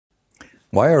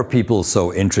Why are people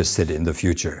so interested in the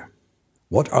future?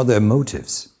 What are their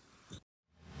motives?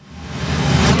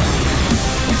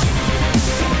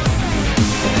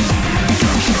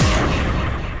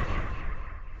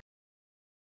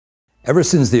 Ever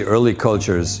since the early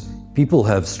cultures, people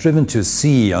have striven to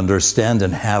see, understand,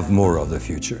 and have more of the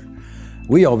future.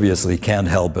 We obviously can't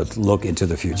help but look into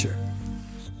the future.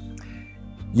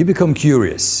 You become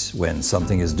curious when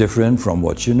something is different from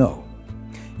what you know.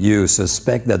 You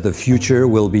suspect that the future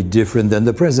will be different than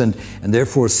the present, and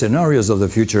therefore scenarios of the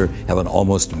future have an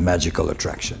almost magical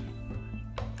attraction.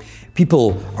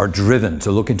 People are driven to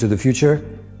look into the future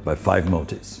by 5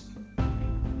 motives.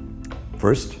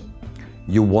 First,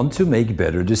 you want to make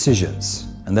better decisions,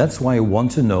 and that's why you want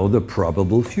to know the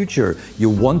probable future. You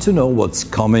want to know what's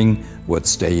coming, what's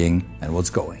staying, and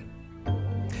what's going.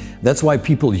 That's why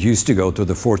people used to go to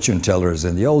the fortune tellers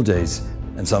in the old days,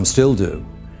 and some still do.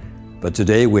 But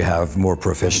today we have more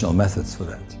professional methods for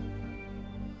that.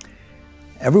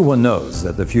 Everyone knows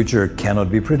that the future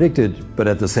cannot be predicted, but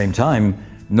at the same time,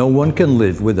 no one can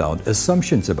live without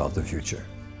assumptions about the future.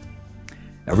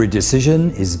 Every decision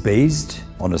is based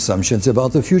on assumptions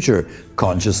about the future,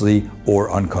 consciously or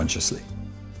unconsciously.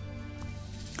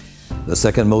 The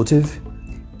second motive,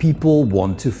 people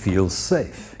want to feel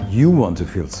safe. You want to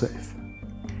feel safe.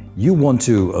 You want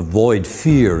to avoid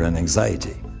fear and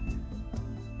anxiety.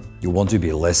 You want to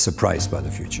be less surprised by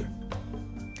the future.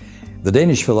 The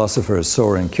Danish philosopher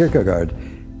Søren Kierkegaard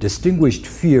distinguished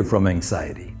fear from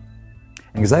anxiety.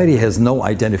 Anxiety has no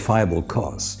identifiable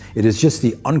cause. It is just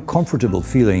the uncomfortable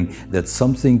feeling that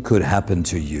something could happen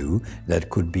to you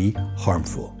that could be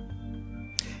harmful,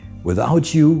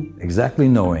 without you exactly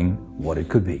knowing what it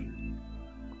could be.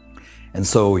 And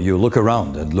so you look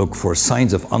around and look for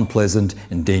signs of unpleasant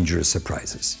and dangerous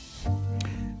surprises.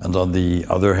 And on the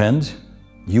other hand,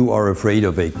 you are afraid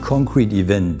of a concrete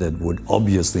event that would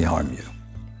obviously harm you.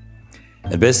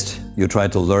 At best, you try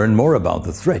to learn more about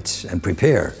the threat and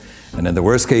prepare, and in the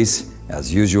worst case,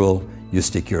 as usual, you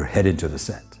stick your head into the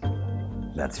sand.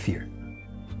 That's fear.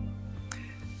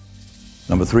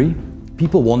 Number 3,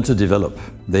 people want to develop.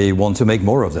 They want to make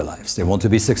more of their lives. They want to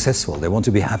be successful. They want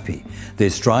to be happy. They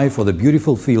strive for the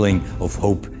beautiful feeling of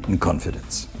hope and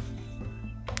confidence.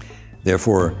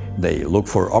 Therefore, they look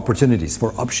for opportunities,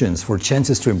 for options, for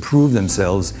chances to improve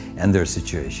themselves and their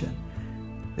situation.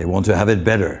 They want to have it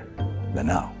better than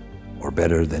now, or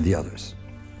better than the others.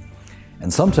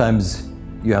 And sometimes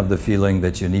you have the feeling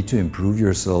that you need to improve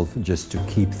yourself just to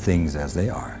keep things as they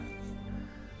are.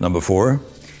 Number 4,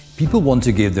 people want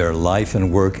to give their life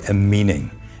and work a meaning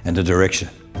and a direction.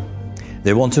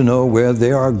 They want to know where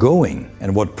they are going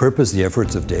and what purpose the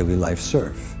efforts of daily life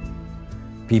serve.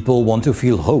 People want to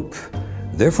feel hope.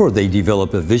 Therefore, they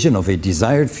develop a vision of a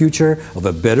desired future, of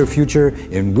a better future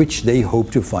in which they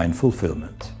hope to find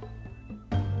fulfillment.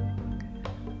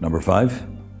 Number 5,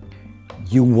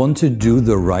 you want to do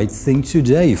the right thing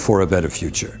today for a better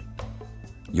future.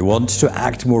 You want to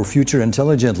act more future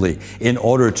intelligently in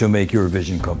order to make your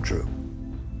vision come true.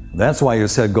 That's why you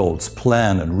set goals,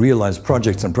 plan and realize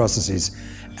projects and processes,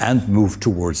 and move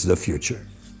towards the future.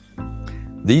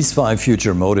 These 5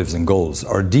 future motives and goals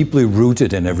are deeply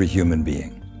rooted in every human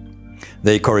being.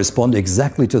 They correspond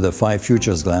exactly to the 5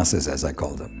 futures glasses, as I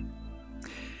call them.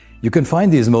 You can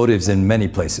find these motives in many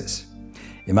places.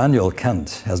 Immanuel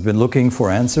Kant has been looking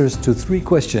for answers to 3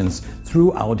 questions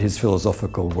throughout his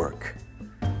philosophical work,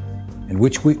 in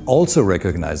which we also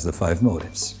recognize the 5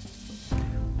 motives.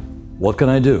 What can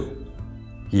I do?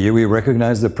 Here we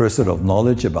recognize the pursuit of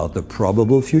knowledge about the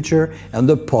probable future and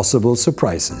the possible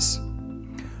surprises.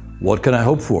 What can I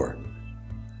hope for?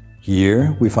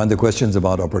 Here we find the questions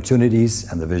about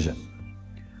opportunities and the vision.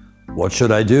 What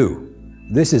should I do?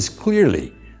 This is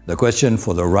clearly the question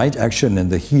for the right action in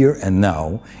the here and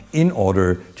now in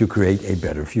order to create a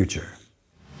better future.